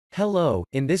Hello,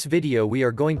 in this video we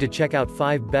are going to check out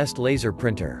 5 best laser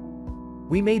printer.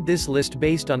 We made this list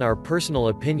based on our personal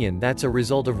opinion that's a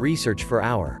result of research for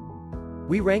our.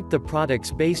 We ranked the products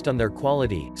based on their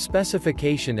quality,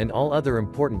 specification and all other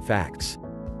important facts.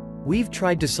 We've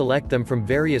tried to select them from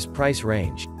various price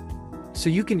range, so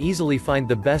you can easily find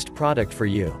the best product for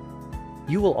you.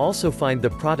 You will also find the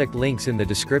product links in the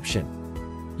description.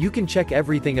 You can check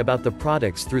everything about the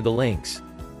products through the links.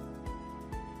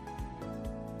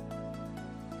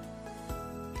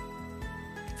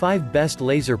 Five best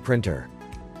laser printer.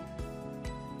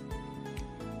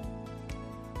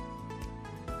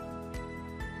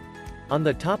 On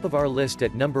the top of our list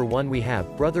at number 1 we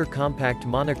have Brother Compact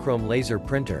Monochrome Laser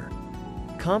Printer.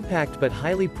 Compact but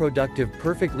highly productive,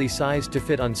 perfectly sized to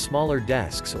fit on smaller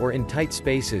desks or in tight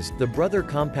spaces, the Brother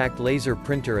Compact Laser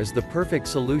Printer is the perfect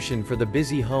solution for the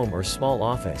busy home or small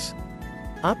office.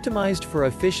 Optimized for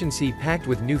efficiency, packed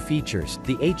with new features,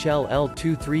 the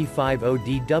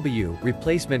HLL2350DW,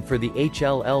 replacement for the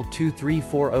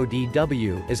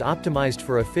HLL2340DW, is optimized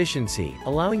for efficiency,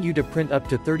 allowing you to print up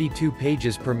to 32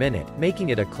 pages per minute, making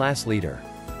it a class leader.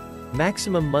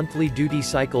 Maximum monthly duty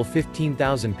cycle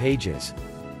 15,000 pages.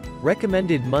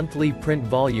 Recommended monthly print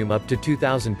volume up to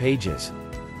 2,000 pages.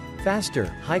 Faster,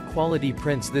 high-quality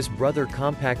prints. This Brother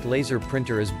Compact Laser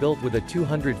Printer is built with a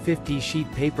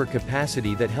 250-sheet paper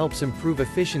capacity that helps improve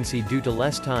efficiency due to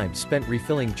less time spent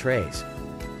refilling trays.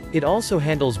 It also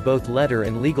handles both letter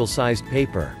and legal-sized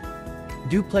paper.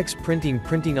 Duplex printing.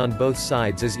 Printing on both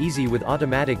sides is easy with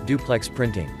automatic duplex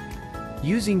printing.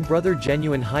 Using Brother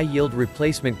Genuine high-yield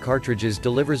replacement cartridges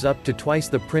delivers up to twice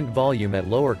the print volume at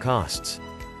lower costs.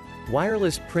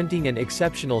 Wireless printing and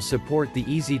exceptional support. The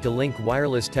easy-to-link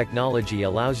wireless technology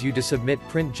allows you to submit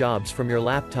print jobs from your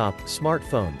laptop,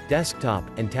 smartphone, desktop,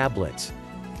 and tablets.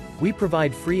 We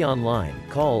provide free online,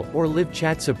 call, or live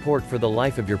chat support for the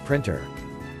life of your printer.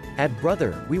 At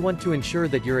Brother, we want to ensure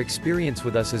that your experience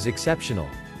with us is exceptional.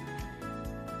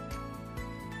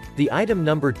 The item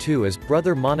number 2 is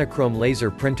Brother Monochrome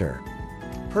Laser Printer.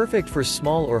 Perfect for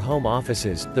small or home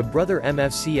offices, the Brother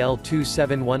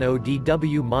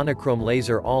MFCL2710DW Monochrome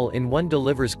Laser All-in-One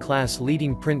delivers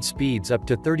class-leading print speeds up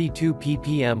to 32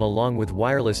 ppm along with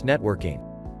wireless networking.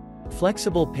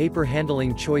 Flexible paper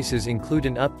handling choices include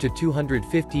an up to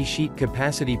 250-sheet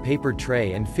capacity paper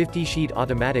tray and 50-sheet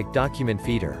automatic document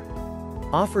feeder.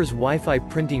 Offers Wi-Fi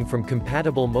printing from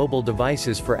compatible mobile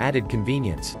devices for added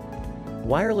convenience.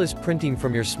 Wireless printing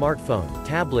from your smartphone,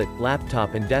 tablet,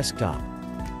 laptop and desktop.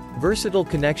 Versatile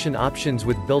connection options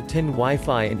with built-in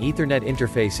Wi-Fi and Ethernet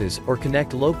interfaces, or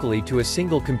connect locally to a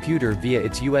single computer via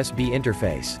its USB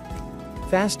interface.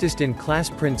 Fastest in-class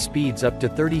print speeds up to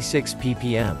 36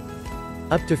 ppm.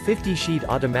 Up to 50-sheet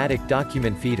automatic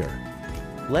document feeder.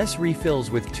 Less refills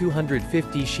with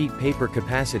 250-sheet paper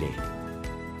capacity.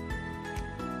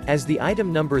 As the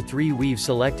item number 3 we've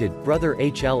selected Brother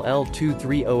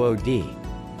HLL2300D.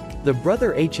 The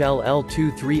Brother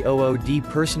HLL2300D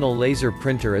Personal Laser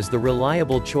Printer is the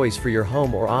reliable choice for your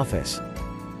home or office.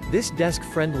 This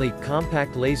desk-friendly,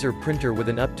 compact laser printer with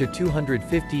an up to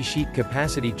 250-sheet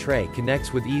capacity tray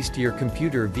connects with ease to your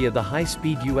computer via the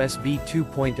high-speed USB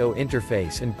 2.0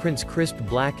 interface and prints crisp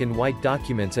black and white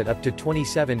documents at up to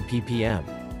 27 ppm.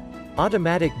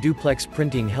 Automatic duplex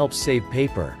printing helps save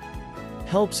paper.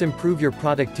 Helps improve your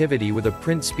productivity with a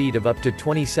print speed of up to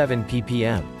 27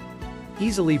 ppm.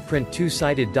 Easily print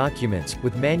two-sided documents,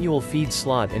 with manual feed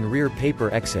slot and rear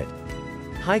paper exit.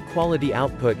 High-quality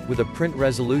output, with a print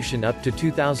resolution up to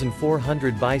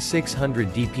 2400 by 600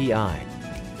 dpi.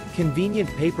 Convenient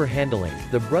paper handling.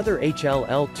 The Brother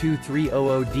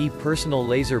HLL2300D Personal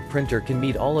Laser Printer can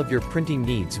meet all of your printing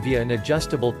needs via an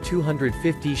adjustable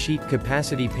 250-sheet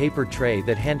capacity paper tray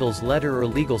that handles letter or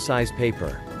legal-size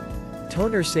paper.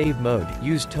 Toner Save Mode.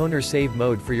 Use Toner Save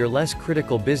Mode for your less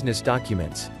critical business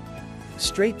documents.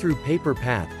 Straight-through paper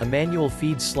path. A manual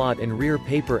feed slot and rear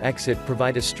paper exit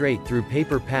provide a straight-through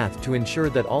paper path to ensure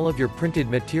that all of your printed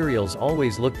materials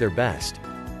always look their best.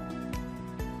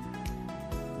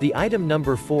 The item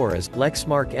number 4 is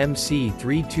Lexmark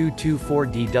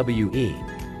MC3224DWE.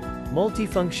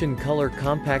 Multifunction color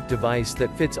compact device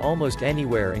that fits almost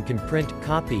anywhere and can print,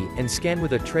 copy, and scan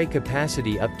with a tray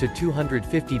capacity up to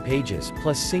 250 pages,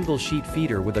 plus single sheet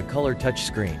feeder with a color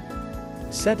touchscreen.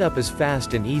 Setup is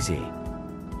fast and easy.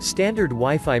 Standard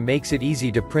Wi-Fi makes it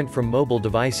easy to print from mobile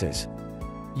devices.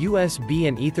 USB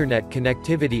and Ethernet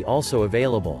connectivity also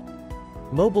available.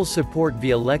 Mobile support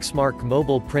via Lexmark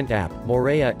mobile print app,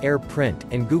 Morea, Air Print,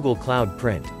 and Google Cloud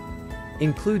Print.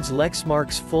 Includes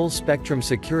Lexmark's full-spectrum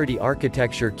security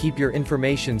architecture. Keep your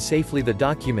information safely the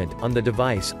document, on the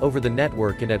device, over the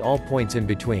network and at all points in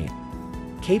between.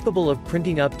 Capable of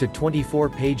printing up to 24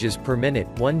 pages per minute,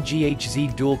 1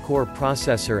 GHz dual-core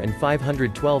processor and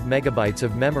 512 megabytes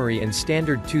of memory and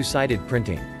standard two-sided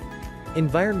printing.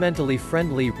 Environmentally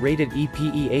friendly, rated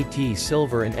EPEAT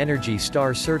Silver and Energy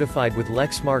Star certified with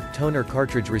Lexmark toner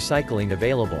cartridge recycling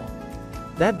available.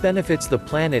 That benefits the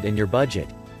planet and your budget.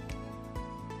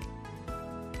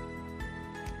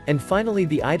 And finally,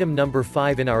 the item number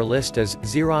 5 in our list is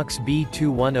Xerox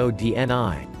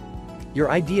B210DNI. Your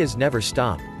ideas never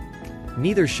stop.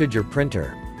 Neither should your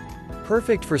printer.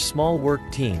 Perfect for small work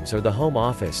teams or the home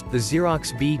office, the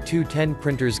Xerox B210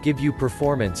 printers give you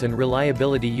performance and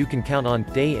reliability you can count on,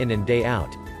 day in and day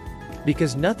out.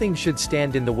 Because nothing should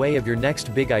stand in the way of your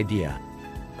next big idea.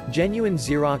 Genuine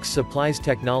Xerox supplies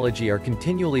technology are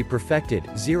continually perfected.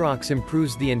 Xerox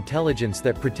improves the intelligence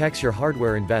that protects your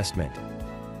hardware investment.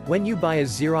 When you buy a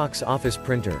Xerox office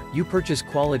printer, you purchase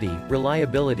quality,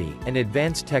 reliability, and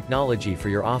advanced technology for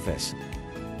your office.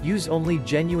 Use only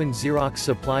genuine Xerox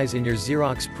supplies in your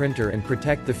Xerox printer and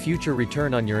protect the future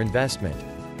return on your investment.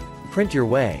 Print your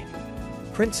way.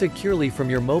 Print securely from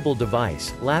your mobile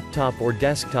device, laptop or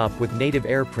desktop with native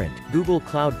AirPrint, Google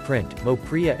Cloud Print,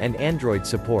 Mopria and Android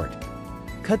support.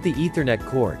 Cut the Ethernet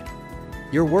cord.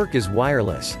 Your work is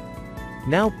wireless.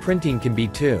 Now printing can be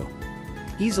too.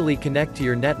 Easily connect to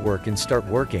your network and start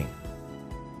working.